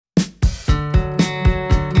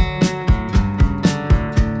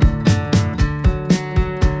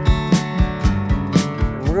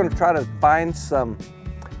going to try to find some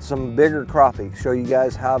bigger crappie, show you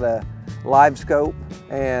guys how to Livescope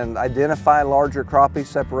and identify larger crappie,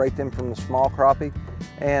 separate them from the small crappie,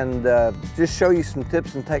 and just show you some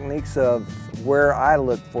tips and techniques of where I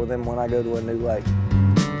look for them when I go to a new lake.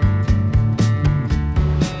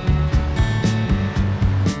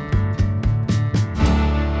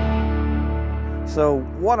 So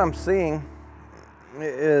what I'm seeing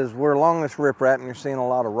is we're along this riprap and you're seeing a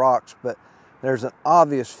lot of rocks, but there's an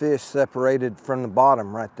obvious fish separated from the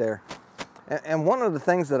bottom right there. And one of the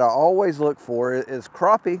things that I always look for is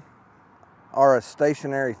crappie are a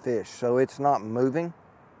stationary fish, so it's not moving,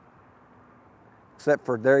 except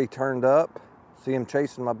for there he turned up. See him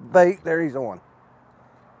chasing my bait, there he's on.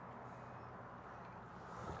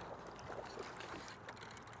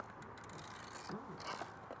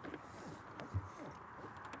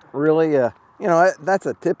 Really, you know, that's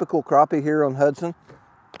a typical crappie here on Hudson.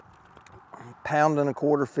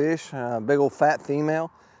 £1.25 fish, big old fat female.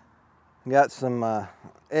 Got some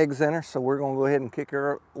eggs in her, so we're gonna go ahead and kick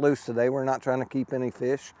her loose today. We're not trying to keep any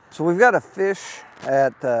fish. So we've got a fish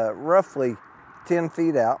at roughly 10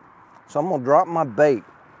 feet out. So I'm gonna drop my bait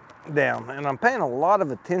down, and I'm paying a lot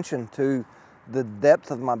of attention to the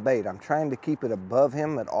depth of my bait. I'm trying to keep it above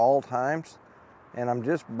him at all times, and I'm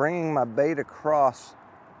just bringing my bait across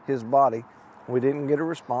his body. We didn't get a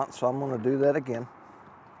response, so I'm going to do that again.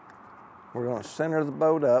 We're going to center the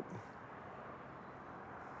boat up,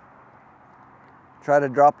 try to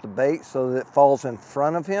drop the bait so that it falls in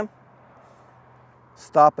front of him,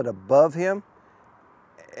 stop it above him,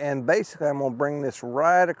 and basically I'm going to bring this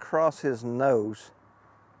right across his nose.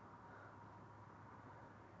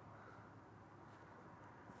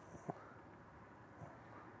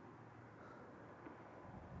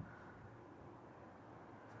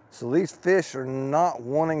 So these fish are not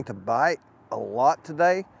wanting to bite a lot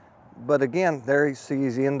today, but again, there you see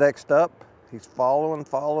he's indexed up. He's following.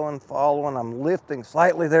 I'm lifting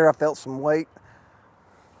slightly there. I felt some weight.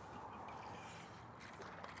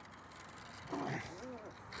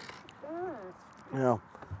 You know,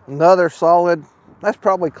 another solid, that's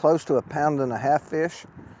probably close to £1.5 fish.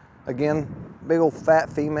 Again, big old fat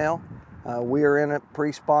female. We are in a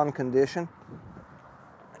pre-spawn condition.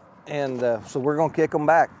 And so we're gonna kick them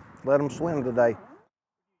back. Let them swim today.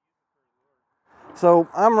 So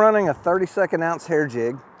I'm running a 32nd ounce hair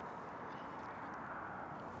jig.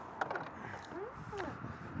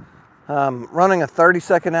 Running a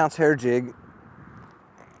 32nd ounce hair jig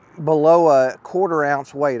below a 1/4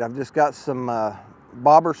 ounce weight. I've just got some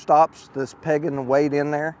bobber stops that's pegging the weight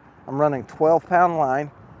in there. I'm running 12-pound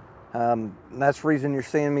line. That's the reason you're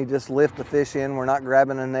seeing me just lift the fish in. We're not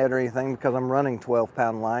grabbing a net or anything because I'm running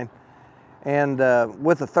 12-pound line. And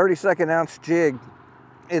with a 32nd ounce jig,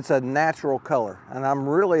 it's a natural color. And I'm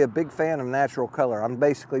really a big fan of natural color. I'm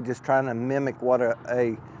basically just trying to mimic what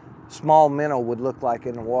a small minnow would look like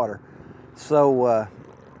in the water. So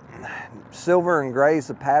silver and gray is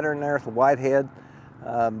the pattern there with the white head.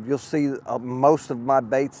 You'll see most of my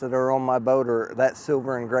baits that are on my boat are that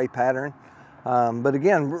silver and gray pattern. But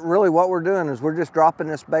again, really what we're doing is we're just dropping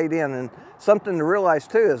this bait in, and something to realize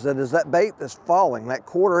too is that as that bait is falling, that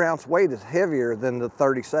 1/4 ounce weight is heavier than the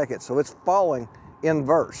 32nd, so it's falling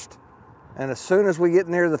inversed. And as soon as we get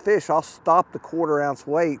near the fish, I'll stop the 1/4 ounce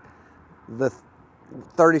weight. The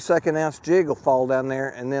 32nd ounce jig will fall down there,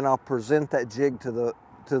 and then I'll present that jig to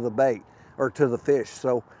the bait or to the fish.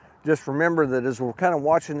 So just remember that as we're kind of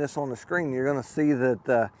watching this on the screen, you're going to see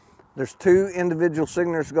that there's 2 individual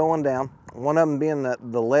signals going down, one of them being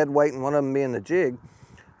the lead weight and one of them being the jig.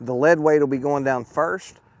 The lead weight will be going down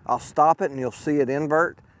first. I'll stop it and you'll see it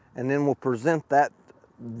invert, and then we'll present that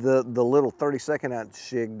the little 32nd ounce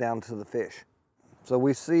jig down to the fish. So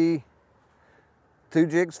we see 2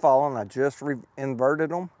 jigs falling. I just inverted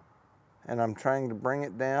them, and I'm trying to bring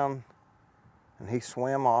it down, and he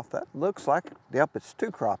swam off. That looks like, yep, it's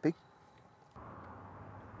 2 crappie.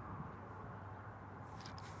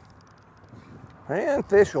 And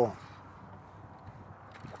fish will.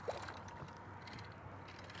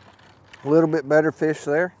 A little bit better fish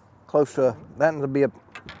there, close to, that will be a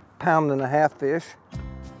 £1.5 fish.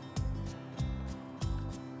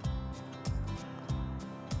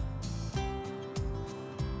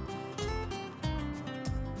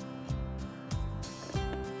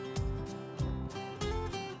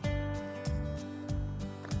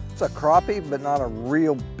 It's a crappie, but not a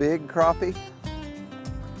real big crappie.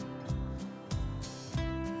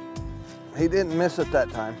 He didn't miss it that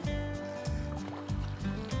time.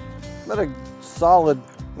 But a solid,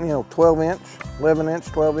 you know, 12-inch, 11-inch,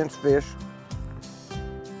 12-inch fish.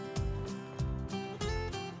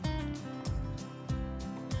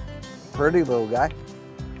 Pretty little guy.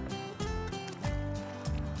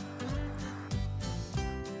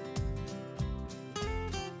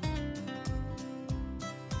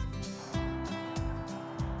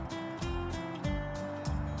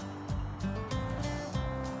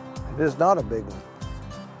 It is not a big one.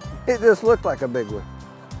 It just looked like a big one.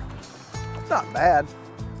 It's not bad.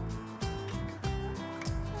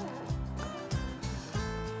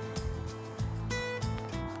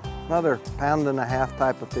 Another 1.5 pound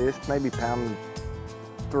type of fish, maybe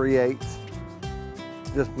 3/8.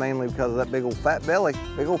 Just mainly because of that big old fat belly,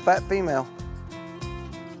 big old fat female.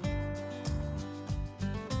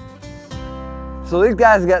 So these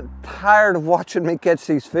guys got tired of watching me catch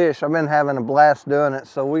these fish. I've been having a blast doing it.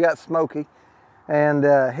 So we got Smokey, and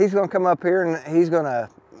he's gonna come up here and he's gonna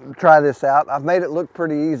try this out. I've made it look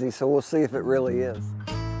pretty easy, so we'll see if it really is.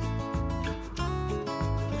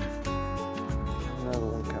 Another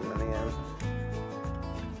one coming in.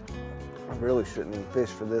 I really shouldn't even fish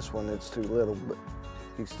for this one, it's too little, but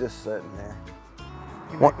he's just sitting there.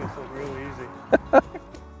 You make this look really easy.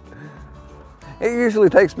 It usually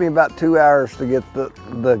takes me about 2 hours to get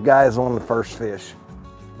the guys on the first fish.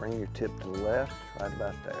 Bring your tip to the left, right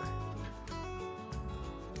about there.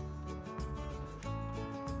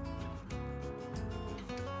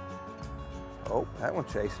 Oh, that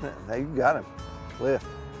one's chasing it. There, you got him. Lift.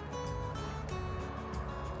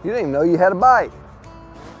 You didn't even know you had a bite.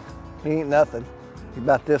 He ain't nothing. He's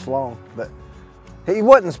about this long, but he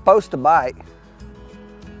wasn't supposed to bite.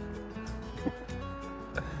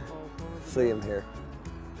 See him here.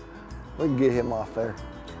 We can get him off there.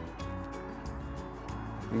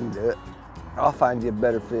 You can do it. I'll find you a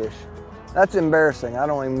better fish. That's embarrassing. I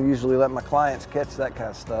don't even usually let my clients catch that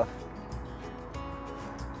kind of stuff.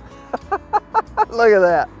 Look at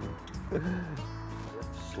that.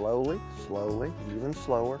 Slowly, slowly, even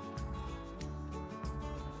slower.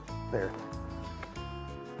 There.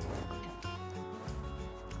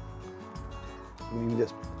 You can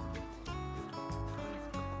just,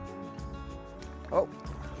 oh.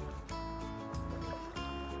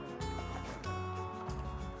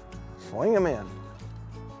 Swing them in.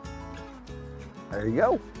 There you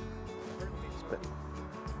go.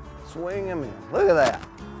 Swing them in. Look at that.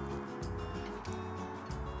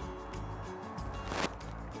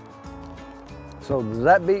 So does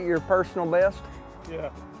that beat your personal best? Yeah,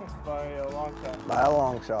 by a long shot. By a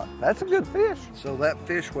long shot. That's a good fish. So that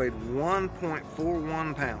fish weighed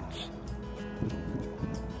 1.41 pounds.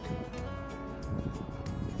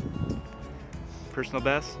 Personal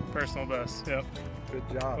best? Personal best, yep. Good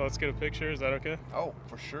job. Well, let's get a picture, is that okay? Oh,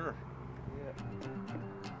 for sure. Yeah.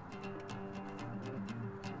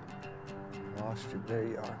 Lost you, there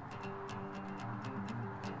you are.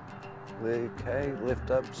 Okay,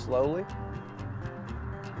 lift up slowly.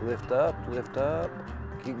 Lift up,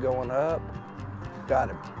 keep going up. Got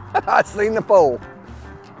him. I seen the pole.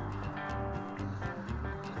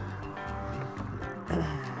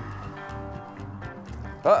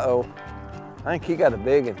 Uh-oh. I think he got a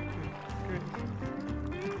big one.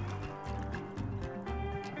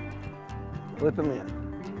 Flip him in.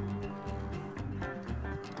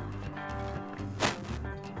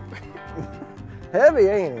 Heavy,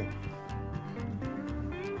 ain't he?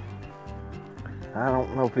 I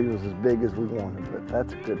don't know if he was as big as we wanted, but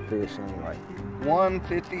that's a good fish anyway.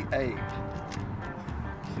 158.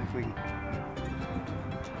 See if we can.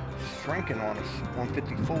 Shrinking on us.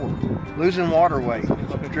 154. Losing water weight.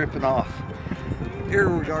 Dripping off.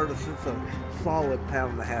 Irregardless, it's a solid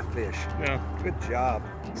 1.5 pound fish. Yeah. Good job.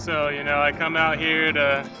 So, you know, I come out here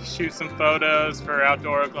to shoot some photos for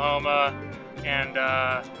Outdoor Oklahoma, and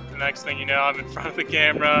the next thing you know, I'm in front of the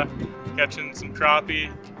camera catching some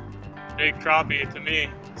crappie. Big crappie to me.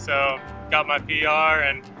 So, got my PR,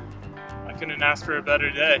 and I couldn't ask for a better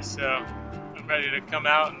day. So, I'm ready to come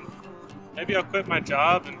out, and maybe I'll quit my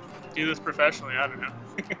job and do this professionally. I don't know.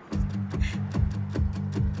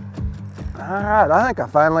 All right, I think I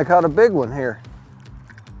finally caught a big one here.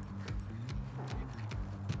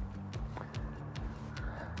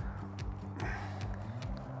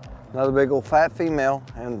 Another big old fat female,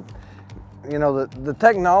 and you know the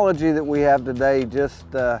technology that we have today just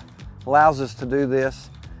allows us to do this.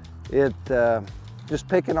 It just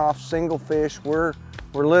picking off single fish. We're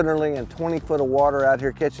literally in 20 foot of water out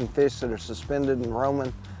here catching fish that are suspended and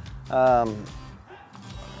roaming. And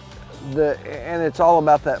it's all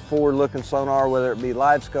about that forward-looking sonar, whether it be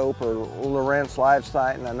Livescope or Lowrance Live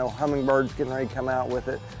Sight, and I know Hummingbird's getting ready to come out with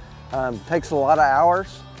it. Takes a lot of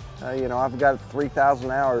hours. You know, I've got 3,000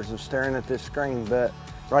 hours of staring at this screen, but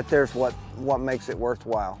right there's what makes it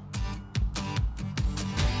worthwhile.